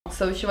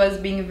so she was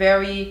being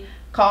very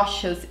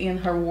cautious in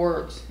her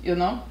words, you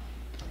know?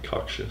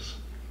 Cautious.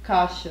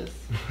 Cautious.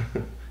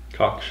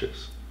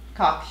 Cautious.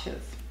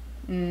 Cautious.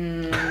 Oh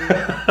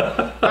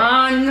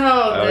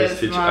no, I always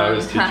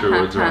teach your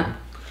words wrong.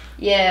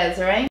 Yes,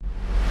 right?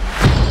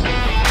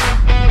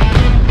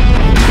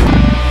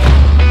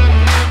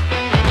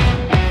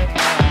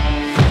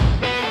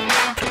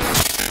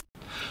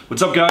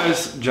 What's up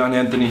guys, John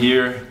Anthony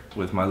here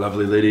with my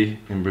lovely lady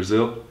in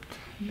Brazil,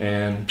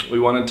 and we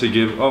wanted to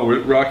give, we're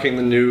rocking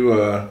the new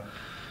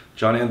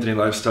John Anthony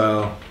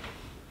lifestyle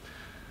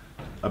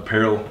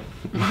apparel.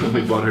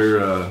 We bought her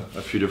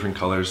a few different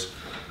colors.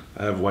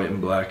 I have white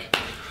and black,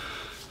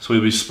 so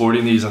we'll be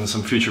sporting these on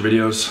some future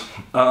videos.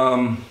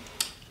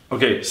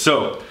 Okay,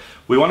 so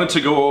we wanted to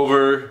go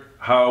over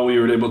how we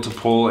were able to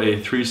pull a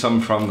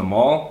threesome from the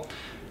mall,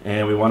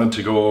 and we wanted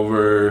to go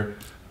over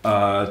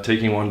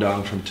taking one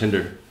down from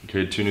Tinder.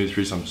 Okay, 2 new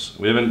threesomes.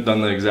 We haven't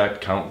done the exact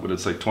count, but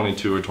it's like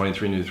 22 or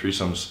 23 new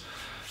threesomes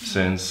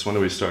since, when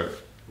did we start?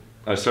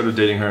 I started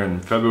dating her in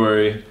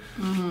February,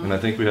 and I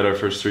think we had our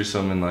first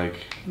threesome in like...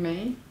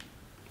 May?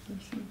 Or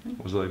something.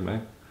 Was it like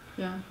May?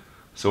 Yeah.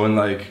 So in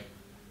like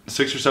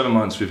 6 or 7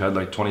 months, we've had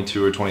like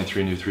 22 or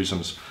 23 new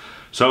threesomes.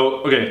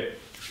 So, okay,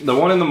 the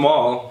one in the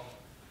mall,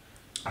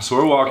 so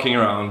we're walking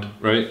around,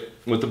 right?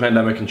 With the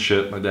pandemic and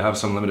shit, like they have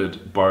some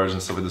limited bars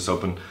and stuff like this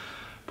open.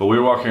 But we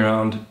were walking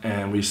around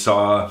and we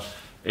saw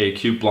a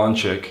cute blonde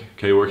chick,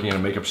 okay, working in a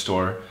makeup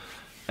store,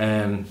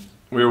 and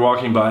we were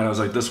walking by and I was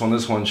like, this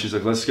one. She's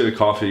like, let's get a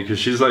coffee, because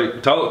she's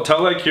like,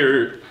 tell like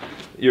your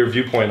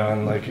viewpoint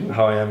on like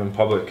how I am in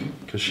public,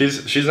 because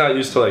she's not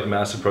used to like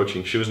mass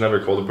approaching. She was never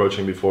cold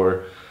approaching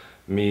before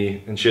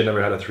me, and she had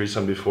never had a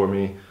threesome before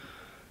me,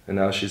 and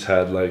now she's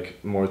had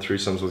like more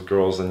threesomes with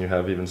girls than you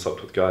have even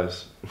slept with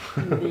guys.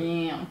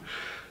 Damn.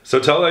 So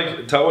tell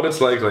what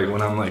it's like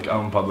when I'm like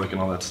out in public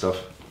and all that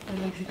stuff.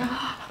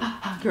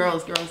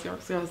 Girls.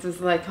 It's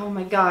like, oh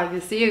my god,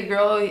 you see a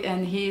girl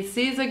and he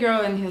sees a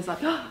girl and he's like,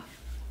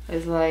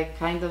 it's like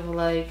kind of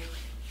like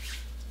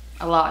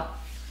a lot,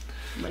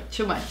 like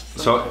too much.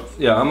 So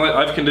yeah, I'm like,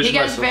 I've conditioned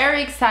myself. He gets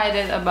very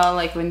excited about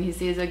like when he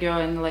sees a girl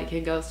and like he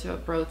goes to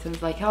approach and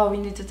it's like, oh, we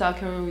need to talk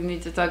to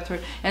her,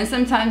 and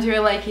sometimes you're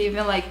like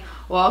even like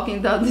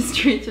walking down the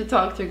street to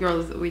talk to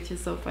girls, which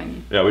is so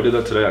funny. Yeah, we did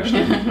that today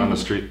actually on the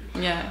street.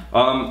 Yeah.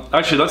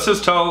 Actually, let's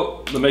just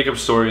tell the makeup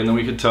story, and then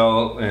we could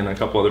tell in a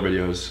couple other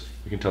videos.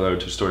 We can tell our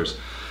 2 stories.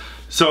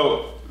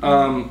 So,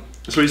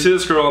 so you see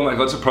this girl, I'm like,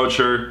 let's approach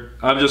her.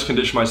 I've just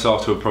conditioned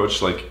myself to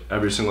approach like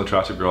every single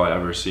attractive girl I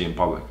ever see in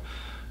public.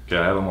 Okay,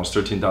 I have almost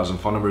 13,000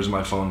 phone numbers in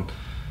my phone,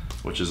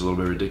 which is a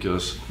little bit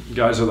ridiculous.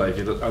 Guys are like,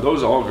 are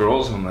those all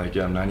girls? I'm like,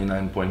 yeah,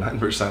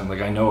 99.9%.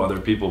 Like, I know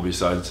other people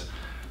besides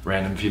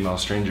random female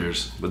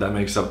strangers, but that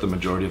makes up the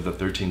majority of the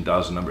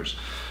 13,000 numbers.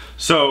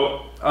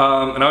 So,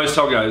 and I always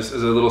tell guys,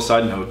 as a little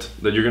side note,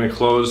 that you're gonna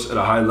close at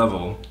a high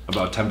level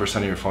about 10%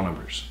 of your phone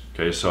numbers.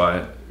 Okay, so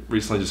I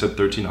recently just hit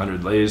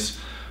 1,300 lays,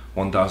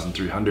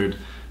 1,300,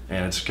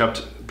 and it's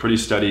kept pretty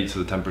steady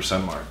to the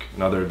 10% mark.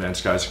 And other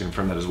advanced guys can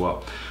confirm that as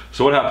well.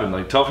 So what happened?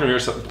 Like, tell from your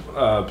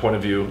point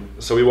of view.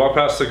 So we walked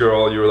past the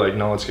girl, you were like,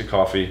 no, let's get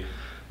coffee.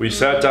 We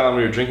sat down,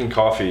 we were drinking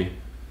coffee,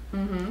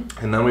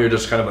 and then we were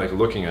just kind of like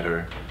looking at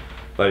her.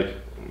 Like,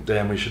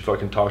 damn, we should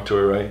fucking talk to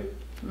her, right?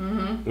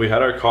 We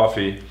had our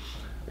coffee,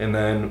 and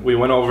then we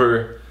went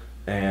over,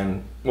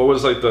 and what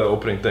was like the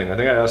opening thing? I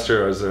think I asked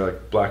her, is there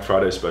like Black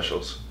Friday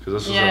specials? Because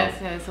this was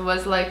yes, it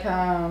was like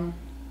yeah,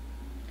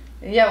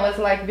 it was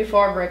like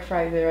before Black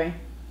Friday, right?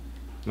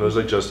 It was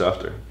like just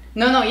after.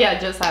 No, yeah,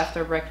 just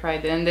after Black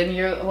Friday, and then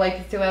you're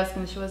like still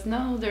asking. She was,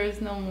 no, there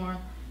is no more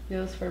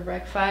deals for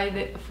Black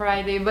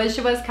Friday, but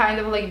she was kind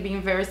of like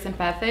being very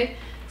sympathetic,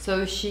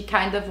 so she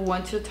kind of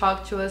wanted to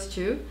talk to us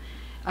too.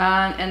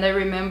 And I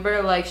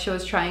remember like she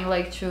was trying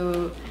like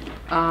to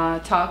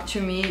talk to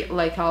me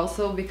like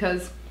also,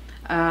 because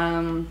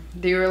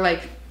they were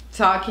like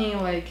talking,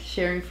 like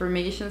share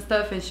information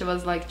stuff, and she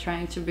was like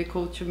trying to be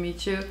cool to me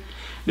too.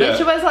 But yeah,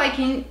 she was like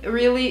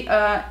really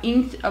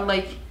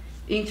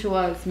into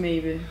us,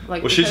 maybe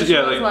like, well, she was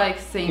like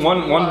saying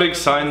one big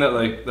sign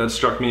that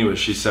struck me was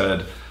she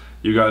said,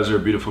 you guys are a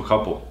beautiful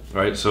couple,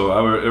 right? So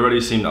it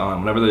already seemed on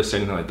whenever they say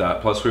anything like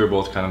that. Plus we were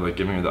both kind of like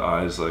giving her the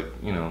eyes, like,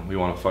 you know, we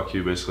want to fuck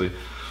you basically.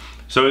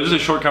 So it was a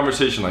short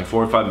conversation, like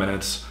 4 or 5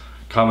 minutes,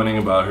 commenting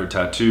about her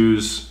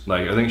tattoos.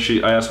 Like, I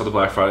asked about the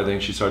Black Friday thing,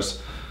 she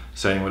starts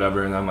saying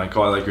whatever, and I'm like,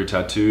 oh, I like your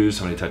tattoos,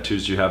 how many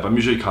tattoos do you have? I'm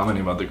usually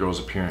commenting about the girl's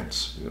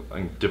appearance,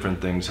 like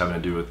different things having to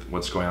do with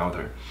what's going on with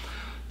her.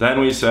 Then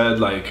we said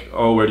like,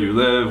 oh, where do you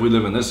live? We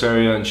live in this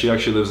area, and she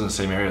actually lives in the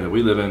same area that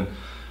we live in.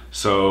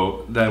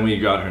 So then we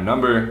got her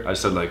number. I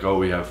said like, oh,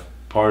 we have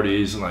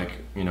parties and like,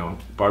 you know,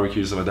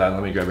 barbecues, stuff like that,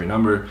 let me grab your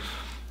number.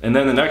 And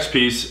then the next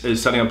piece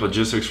is setting up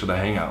logistics for the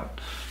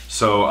hangout.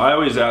 So I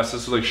always ask,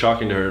 this was like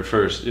shocking to her at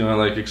first, you know,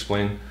 like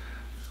explain.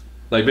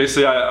 Like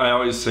basically I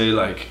always say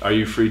like, are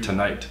you free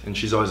tonight? And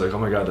she's always like, oh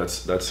my God,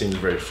 that seems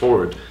very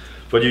forward.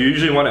 But you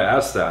usually want to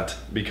ask that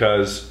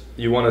because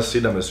you want to see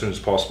them as soon as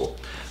possible.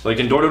 Like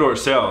in door-to-door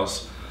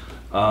sales,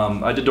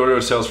 I did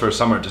door-to-door sales for a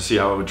summer to see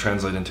how it would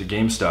translate into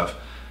game stuff.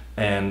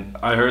 And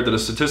I heard that a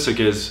statistic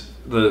is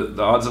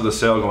the odds of the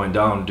sale going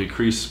down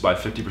decrease by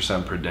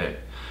 50% per day.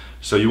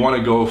 So you want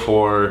to go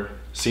for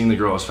seeing the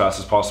girl as fast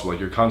as possible. Like,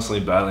 you're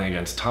constantly battling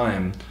against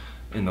time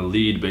in the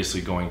lead,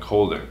 basically going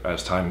colder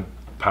as time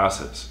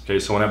passes. Okay,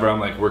 so whenever I'm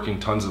like working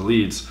tons of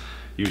leads,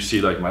 you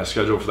see like my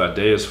schedule for that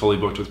day is fully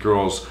booked with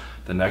girls,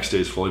 the next day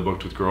is fully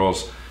booked with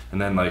girls,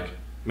 and then like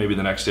maybe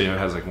the next day it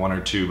has like 1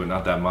 or 2, but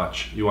not that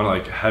much. You want to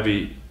like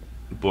heavy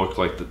book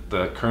like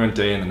the current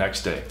day and the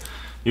next day,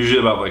 usually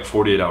about like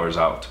 48 hours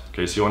out.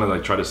 Okay, so you want to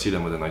like try to see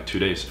them within like 2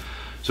 days.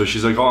 So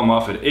she's like, oh, I'm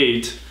off at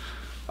 8.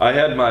 I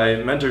had my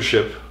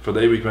mentorship for the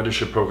 8-week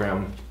mentorship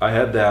program. I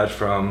had that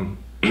from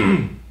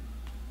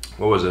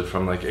what was it,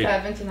 from like 8?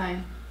 7 to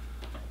 9.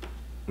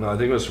 No, I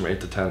think it was from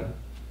 8 to 10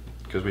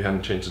 because we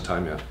hadn't changed the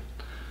time yet.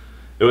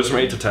 It was from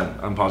 8 to 10,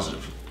 I'm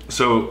positive.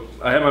 So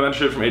I had my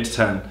mentorship from 8 to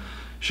 10.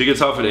 She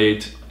gets off at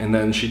 8, and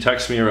then she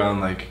texts me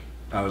around like,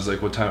 I was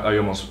like, what time, are you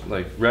almost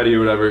like ready or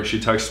whatever? She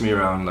texts me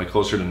around like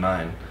closer to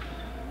 9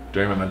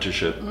 during my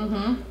mentorship.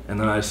 And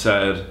then I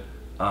said,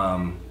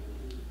 I'm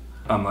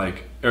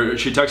like, or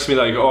she texts me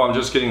like, oh, I'm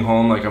just getting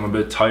home, like I'm a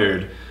bit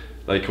tired,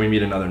 like can we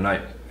meet another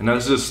night? And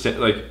that's just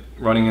like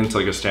running into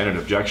like a standard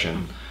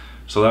objection.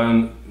 So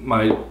then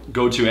my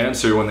go-to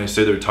answer when they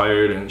say they're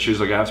tired, and she's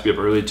like, I have to be up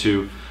early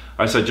too,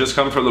 I said, just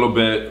come for a little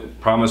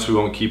bit, promise we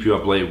won't keep you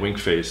up late, wink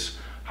face.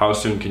 How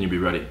soon can you be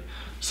ready?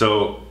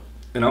 So,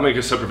 and I'll make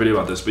a separate video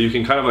about this, but you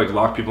can kind of like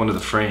lock people into the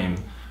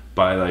frame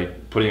by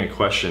like putting a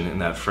question in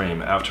that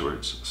frame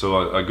afterwards.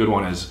 So a good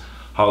one is,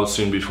 how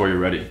soon before you're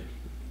ready?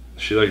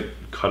 She like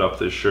cut up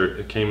this shirt.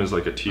 It came as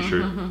like a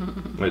t-shirt.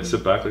 Might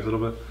sit back like a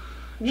little bit.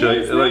 She like,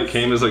 it like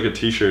came as like a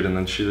t-shirt, and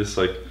then she just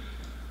like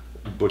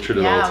butchered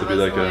it all to be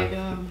like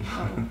a...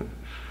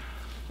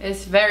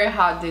 It's very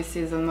hot this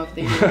season of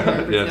the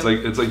year. Yeah,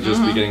 it's like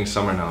just beginning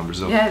summer now in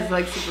Brazil. Yeah, it's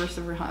like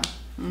super hot.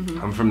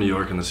 I'm from New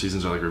York, and the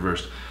seasons are like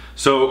reversed.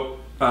 So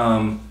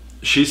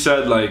she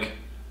said like,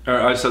 or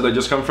I said like,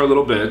 just come for a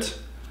little bit.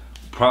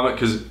 Promise,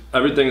 because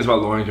everything is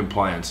about lowering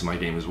compliance in my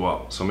game as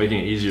well. So making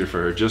it easier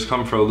for her. Just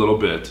come for a little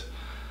bit.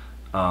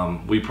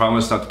 We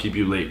promise not to keep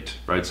you late,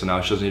 right? So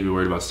now she doesn't need to be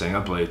worried about staying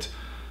up late.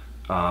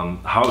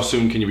 How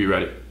soon can you be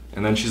ready?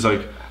 And then she's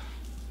like,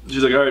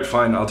 all right,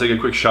 fine. I'll take a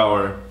quick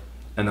shower,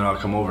 and then I'll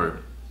come over.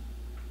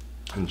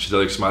 And she's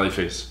like, smiley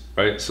face,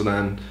 right? So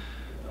then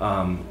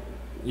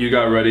you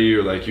got ready,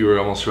 or like you were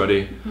almost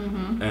ready.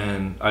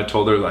 And I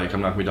told her like,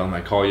 I'm not gonna be done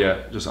my call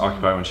yet, just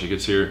occupy when she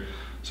gets here.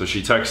 So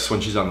she texts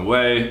when she's on the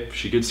way.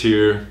 She gets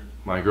here,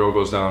 my girl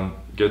goes down,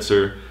 gets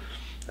her,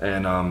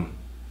 and I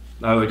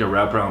have like a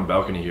wraparound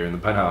balcony here in the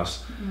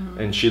penthouse.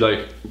 And she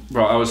like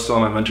I was still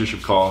on my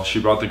mentorship call. She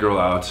brought the girl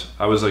out.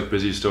 I was like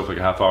busy still for like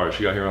a half hour.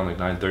 She got here around like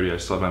 9:30. I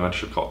still had my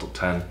mentorship call till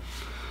 10.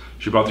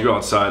 She brought the girl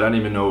outside. I didn't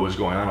even know what was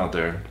going on out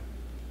there.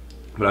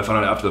 But I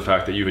found out after the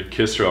fact that you had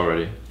kissed her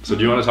already. So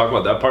do you want to talk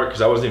about that part?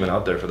 Because I wasn't even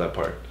out there for that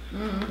part.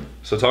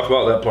 So talk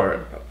about that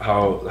part,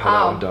 how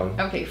that went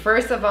down. Okay,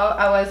 first of all,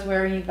 I was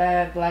wearing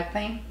the black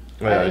thing.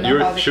 Oh,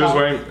 yeah, she was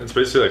wearing, it's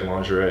basically like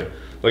lingerie,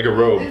 like a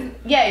robe.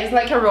 Yeah, it's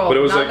like a robe. But it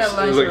was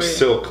like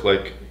silk,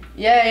 like.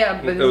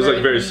 Yeah, but it was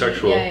like very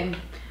sexual. Yeah.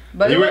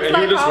 But it was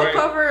like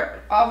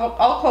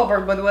all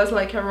covered, but it was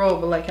like a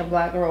robe, like a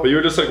black robe. But you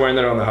were just like wearing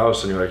that around the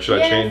house, and you're like,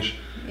 should I change?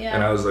 Yeah.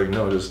 And I was like,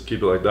 no, just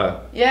keep it like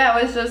that. Yeah,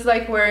 I was just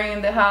like wearing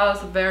in the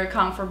house, very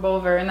comfortable,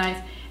 very nice.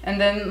 And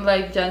then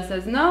like Jen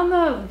says,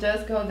 no,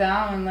 just go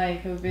down, and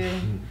like it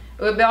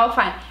would be all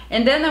fine.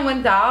 And then I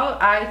went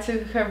out, I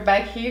took her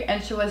back here,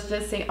 and she was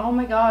just saying, oh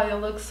my God, you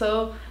look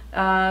so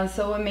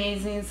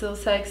amazing, so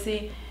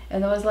sexy.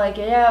 And I was like,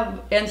 yeah,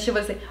 and she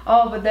was saying,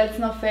 oh, but that's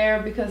not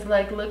fair, because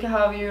like look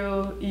how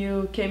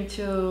you came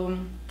to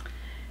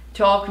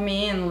talk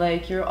me, and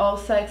like you're all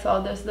sex,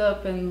 all dressed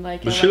up, and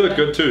like. But she looked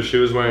good too. She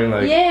was wearing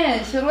like.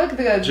 Yeah, she looked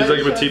good. She's like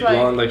a petite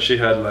blonde, like she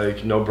had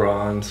like no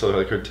bra on, so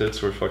like her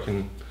tits were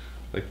fucking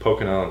like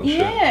poking out and shit.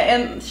 Yeah,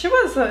 and she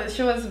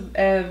was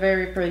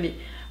very pretty,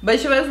 but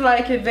she was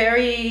like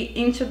very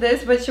into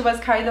this, but she was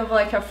kind of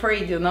like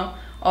afraid, you know,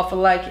 of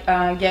like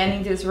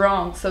getting this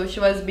wrong. So she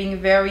was being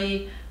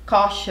very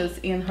cautious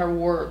in her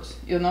words,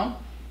 you know.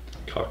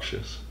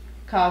 Cautious.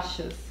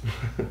 Cautious.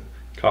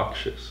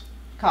 Cautious.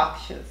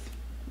 Cautious.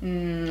 Oh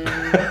no,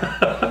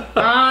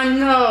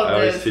 I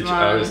always teach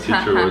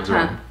her words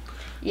wrong.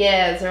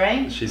 Yes,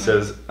 right? She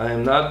says, I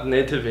am not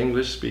native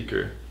English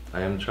speaker.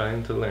 I am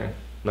trying to learn.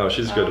 No,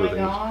 she's good with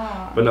English.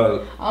 But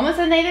no. Almost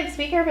a native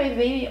speaker,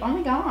 baby. Oh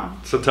my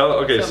God. So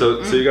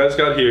so you guys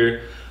got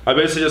here. I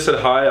basically just said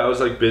hi. I was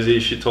like busy.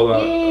 She told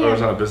me I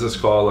was on a business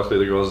call. Luckily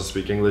the girls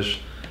speak English.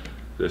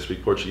 They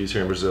speak Portuguese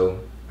here in Brazil.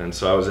 And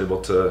so I was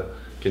able to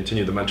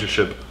continue the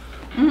mentorship.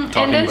 And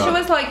then she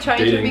was like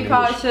trying to be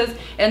cautious,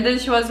 and then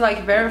she was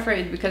like very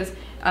afraid because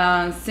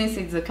since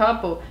it's a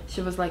couple,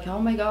 she was like, oh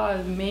my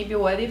God, maybe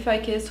what if I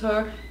kiss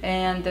her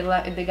and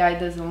the guy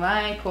doesn't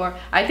like, or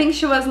I think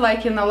she was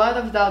like in a lot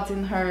of doubts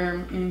in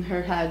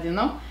her head, you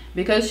know,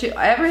 because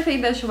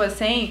everything that she was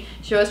saying,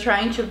 she was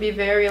trying to be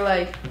very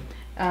like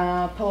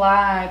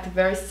polite,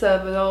 very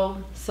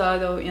subtle,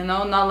 subtle, you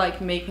know, not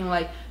like making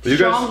like You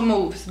strong guys,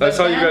 moves. I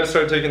saw you then- guys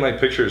started taking like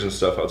pictures and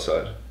stuff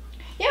outside.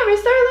 Yeah, we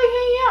started like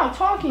hanging out,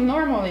 talking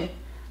normally.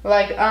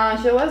 Like,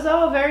 she was,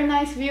 oh, very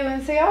nice view,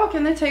 and say, oh,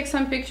 can I take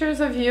some pictures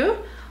of you?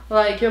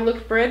 Like, you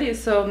look pretty,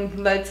 so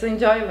let's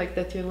enjoy, like,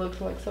 that you look,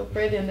 like, so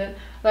pretty. And then,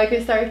 like,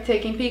 we started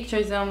taking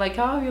pictures, and I'm like,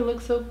 oh, you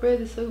look so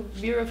pretty, so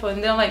beautiful.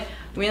 And then, like,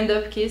 we end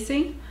up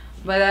kissing,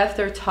 but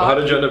after talking... How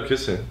did you end up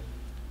kissing?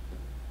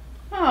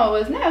 Oh,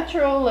 it was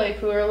natural,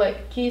 like, we were,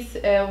 like,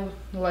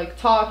 like,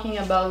 talking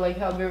about, like,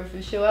 how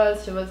beautiful she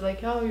was. She was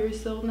like, oh, you're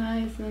so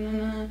nice, na, na,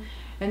 na.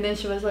 And then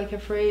she was, like,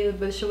 afraid,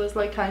 but she was,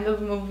 like, kind of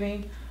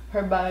moving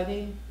her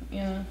body,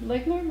 you know,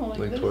 like normal,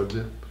 like this. Towards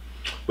you.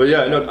 But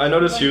yeah, I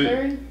noticed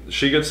like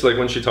she gets like,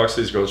 when she talks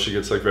to these girls, she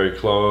gets like very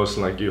close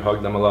and like you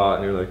hug them a lot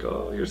and you're like,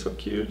 oh, you're so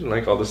cute and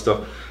like all this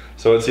stuff.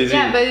 So it's easy.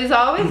 Yeah, but it's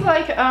always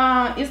like,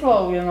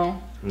 slow, you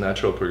know.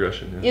 Natural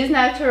progression, yeah. It's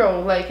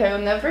natural, like I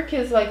will never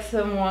kiss like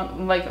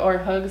someone, like, or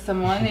hug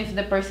someone if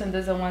the person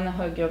doesn't want to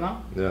hug, you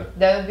know. Yeah.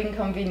 That would be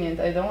inconvenient,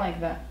 I don't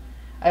like that.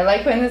 I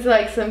like when it's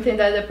like something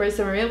that the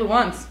person really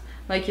wants.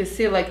 Like you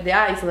see like the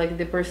eyes, like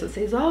the person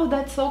says, oh,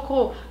 that's so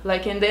cool.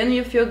 Like, and then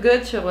you feel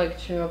good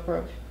to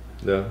approach.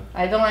 Yeah.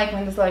 I don't like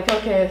when it's like,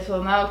 okay,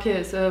 so now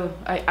kiss.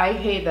 I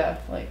hate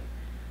that. Like,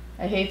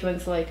 I hate when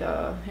it's like, you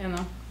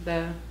know,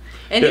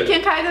 and you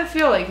can kind of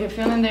feel like you're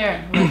feeling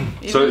there.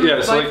 Like, So even yeah,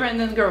 with so boyfriend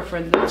and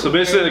girlfriend. So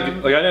basically,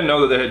 like I didn't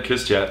know that they had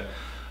kissed yet.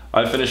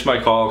 I finished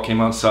my call,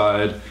 came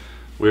outside.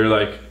 We were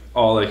like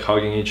all like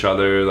hugging each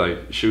other. Like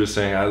she was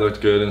saying I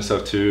looked good and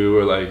stuff too.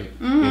 Or like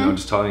you know,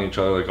 just telling each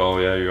other like, oh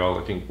yeah,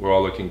 we're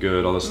all looking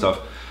good, all this stuff.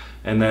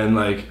 And then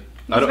like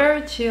it's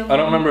very chill. I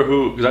don't remember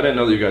who, because I didn't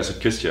know that you guys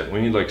had kissed yet.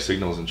 We need like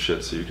signals and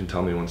shit so you can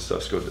tell me when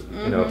stuff's good.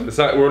 You know, it's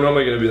not, we're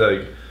normally gonna be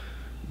like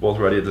both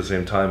ready at the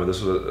same time, but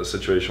this was a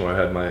situation where I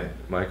had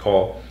my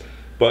call.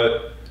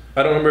 But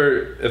I don't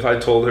remember if I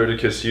told her to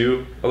kiss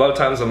you. A lot of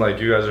times I'm like,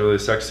 you guys are really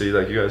sexy,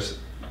 like you guys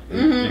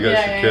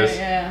should kiss.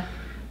 Yeah.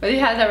 But you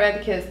had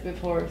already kissed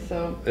before,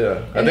 so.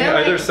 Yeah, I think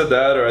I either said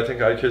that or I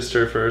think I kissed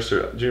her first.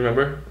 Or do you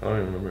remember? I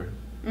don't even remember.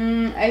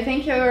 I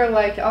think you were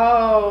like,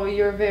 oh,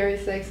 you're very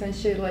sexy, and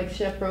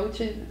she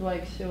approached it,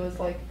 like she was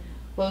like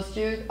close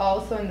to you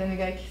also, and then you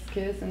guys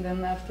kiss, and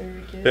then after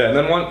you kiss. Yeah, and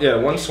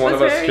then once one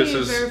of us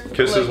kisses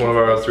like, one of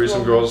our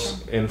threesome slow girls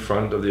motion. in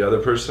front of the other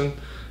person,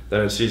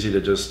 then it's easy to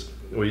just,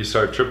 we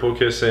start triple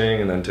kissing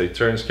and then take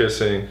turns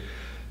kissing.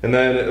 And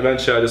then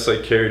eventually I just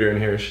like carried her in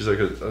here. She's like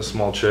a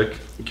small chick.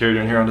 Carried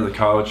her in here onto the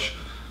couch,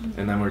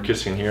 and then we're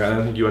kissing in here.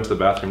 I think you went to the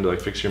bathroom to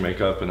like fix your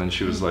makeup, and then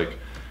she was like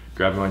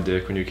grabbing my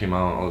dick when you came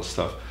out, all this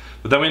stuff.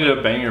 But then we ended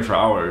up banging her for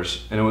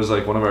hours, and it was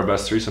like one of our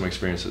best threesome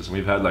experiences.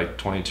 We've had like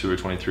 22 or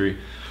 23.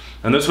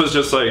 And this was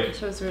just like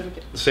It was really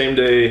good. same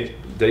day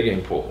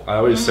Daygame pool. I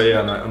always say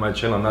on my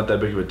channel, I'm not that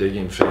big of a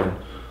Daygame fan,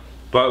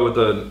 but with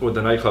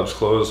the nightclubs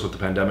closed with the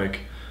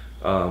pandemic,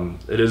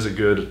 it is a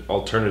good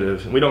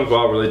alternative. And we don't go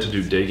out really to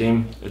do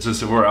Daygame. It's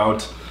just that we're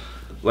out.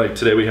 Like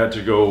today we had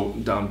to go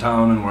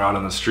downtown and we're out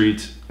on the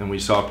street and we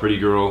saw a pretty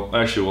girl.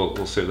 Actually,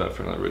 we'll save that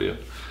for another video.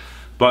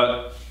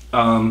 But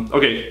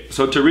okay,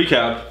 so to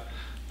recap,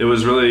 it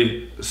was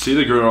really see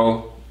the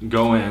girl,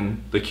 go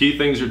in. The key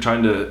things you're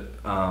trying to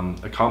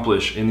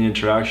accomplish in the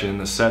interaction, in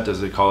the set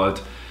as they call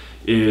it,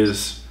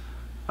 is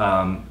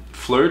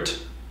flirt.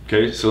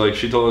 Okay, so like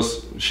she told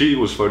us she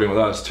was flirting with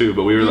us too,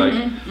 but we were like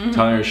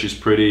telling her she's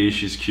pretty,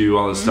 she's cute,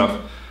 all this stuff.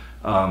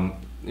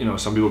 You know,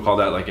 some people call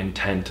that like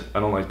intent. I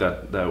don't like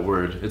that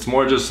word. It's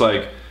more just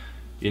like,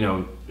 you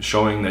know,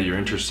 showing that you're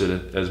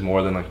interested as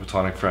more than like a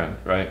platonic friend,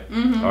 right?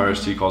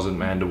 RST calls it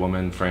man to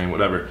woman, frame,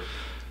 whatever.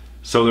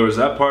 So there was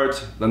that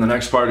part. Then the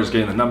next part is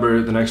getting the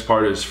number. The next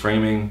part is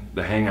framing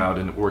the hangout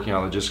and working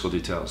out logistical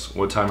details.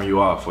 What time are you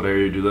off? What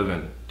area do you live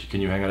in? Can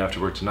you hang out after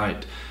work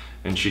tonight?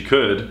 And she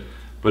could,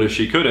 but if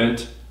she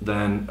couldn't,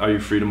 then are you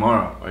free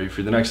tomorrow? Are you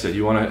free the next day?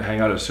 You want to hang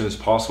out as soon as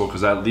possible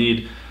because that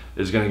lead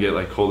is going to get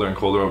like colder and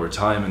colder over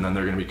time, and then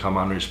they're going to become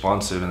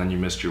unresponsive, and then you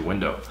missed your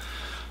window.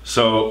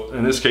 So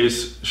in this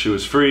case, she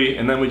was free,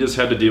 and then we just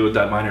had to deal with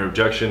that minor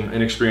objection.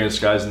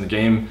 Inexperienced guys in the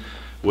game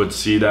would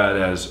see that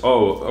as,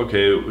 oh,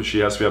 okay, she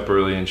has to be up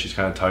early and she's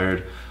kind of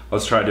tired.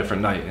 Let's try a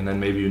different night, and then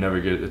maybe you never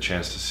get a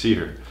chance to see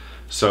her.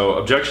 So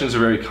objections are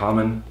very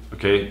common,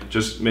 okay?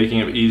 Just making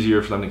it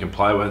easier for them to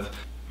comply with.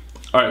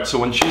 All right, so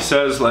when she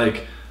says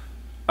like,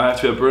 I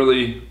have to be up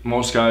early,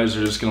 most guys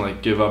are just gonna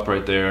like give up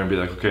right there and be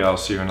like, okay, I'll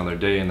see her another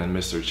day, and then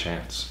miss their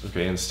chance,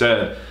 okay?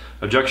 Instead,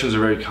 objections are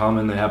very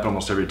common. They happen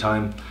almost every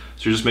time.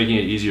 So you're just making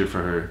it easier for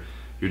her.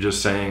 You're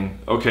just saying,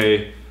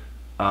 okay,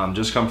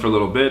 just come for a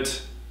little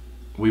bit.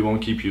 We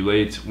won't keep you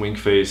late, wink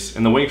face.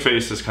 And the wink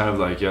face is kind of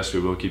like, yes, we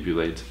will keep you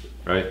late,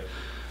 right?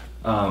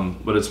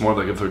 But it's more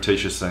like a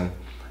flirtatious thing.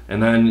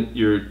 And then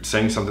you're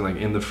saying something like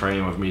in the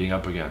frame of meeting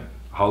up again.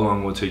 How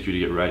long will it take you to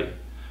get ready,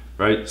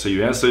 right? So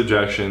you answer the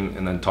objection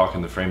and then talk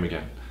in the frame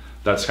again.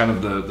 That's kind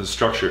of the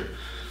structure.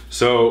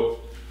 So,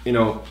 you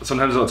know,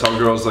 sometimes I'll tell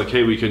girls like,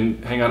 hey, we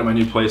can hang out at my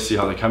new place, see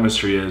how the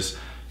chemistry is.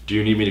 Do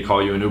you need me to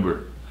call you an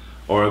Uber?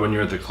 Or when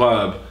you're at the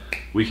club,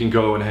 we can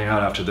go and hang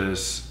out after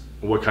this.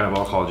 what kind of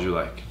alcohol do you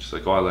like? She's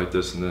like, oh, I like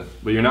this and that.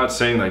 But you're not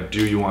saying like,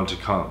 do you want to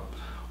come?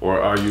 Or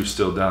are you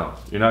still down?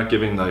 You're not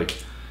giving like,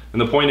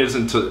 and the point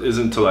isn't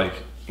to like,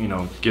 you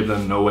know, give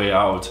them no way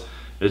out.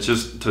 It's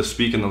just to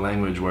speak in the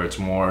language where it's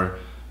more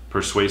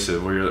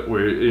persuasive,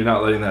 where you're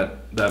not letting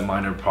that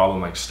minor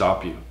problem like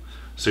stop you.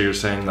 So you're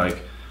saying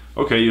like,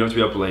 okay, you have to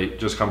be up late,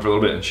 just come for a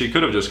little bit. And she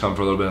could have just come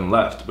for a little bit and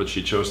left, but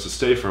she chose to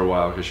stay for a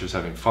while because she was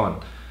having fun.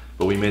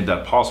 But we made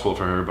that possible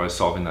for her by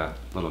solving that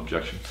little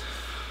objection.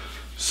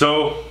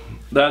 So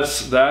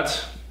that's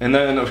that. And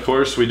then of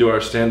course we do our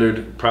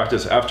standard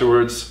practice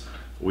afterwards.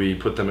 We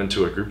put them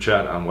into a group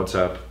chat on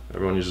WhatsApp.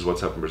 Everyone uses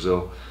WhatsApp in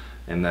Brazil.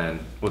 And then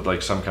with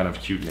like some kind of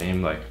cute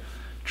name like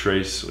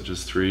Trace, which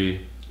is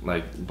 3,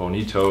 like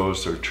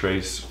Bonitos or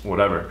Trace,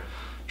 whatever.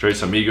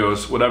 Trace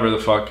Amigos, whatever the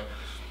fuck.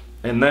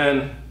 And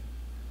then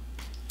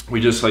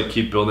we just like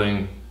keep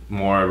building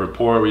more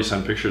rapport. We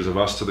send pictures of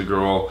us to the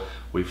girl.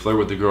 We flirt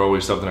with the girl. We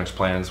set up the next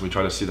plans. We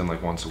try to see them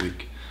like once a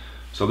week.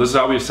 So this is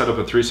how we set up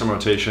a threesome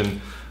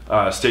rotation.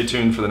 Stay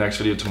tuned for the next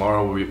video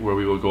tomorrow where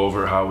we will go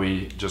over how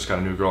we just got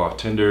a new girl off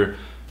Tinder,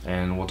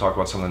 and we'll talk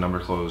about some of the number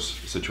close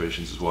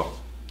situations as well.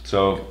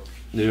 So,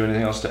 do you have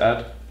anything else to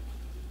add?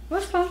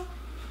 Was fun.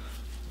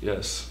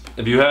 Yes.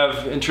 If you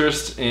have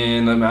interest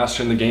in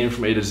mastering the game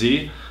from A to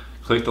Z,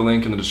 click the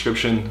link in the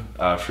description.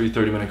 Free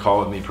 30-minute call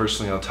with me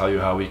personally. I'll tell you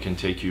how we can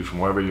take you from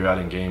wherever you're at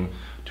in game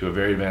to a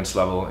very advanced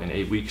level in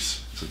 8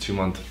 weeks. It's a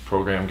 2-month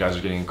program. Guys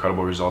are getting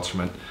incredible results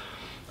from it.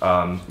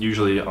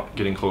 Usually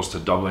getting close to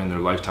doubling their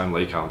lifetime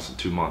lay counts in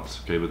 2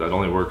 months. Okay, but that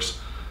only works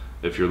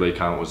if your lay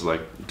count was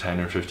like 10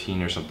 or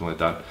 15 or something like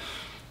that.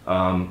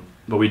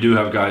 But we do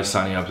have guys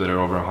signing up that are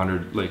over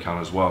 100 lay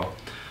count as well.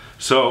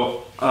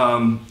 So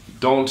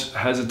don't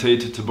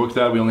hesitate to book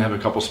that. We only have a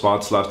couple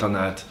spots left on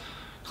that.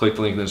 Click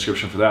the link in the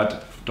description for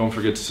that. Don't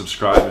forget to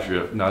subscribe if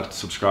you're not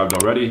subscribed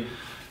already.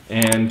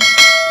 And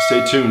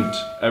stay tuned.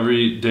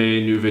 Every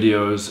day new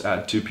videos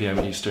at 2 p.m.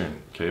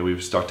 Eastern. Okay,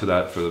 we've stuck to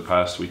that for the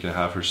past week and a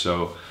half or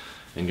so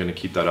and gonna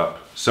keep that up.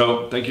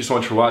 So thank you so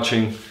much for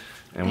watching,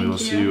 and we will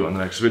see you on the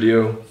next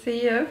video.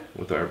 See you.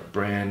 With our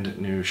brand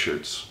new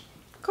shirts.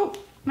 Cool.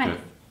 Nice.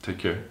 Okay, take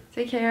care.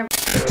 Take care.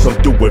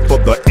 Some do it for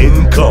the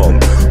income,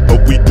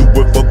 but we do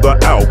it for the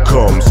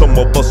outcome. Some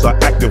of us are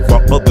active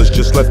while others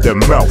just let their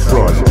mouth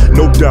run.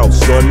 No doubt,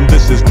 son,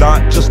 this is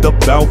not just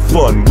about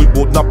fun. We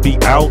will not be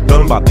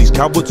outdone by these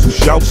cowards who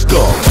shout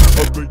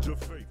scum.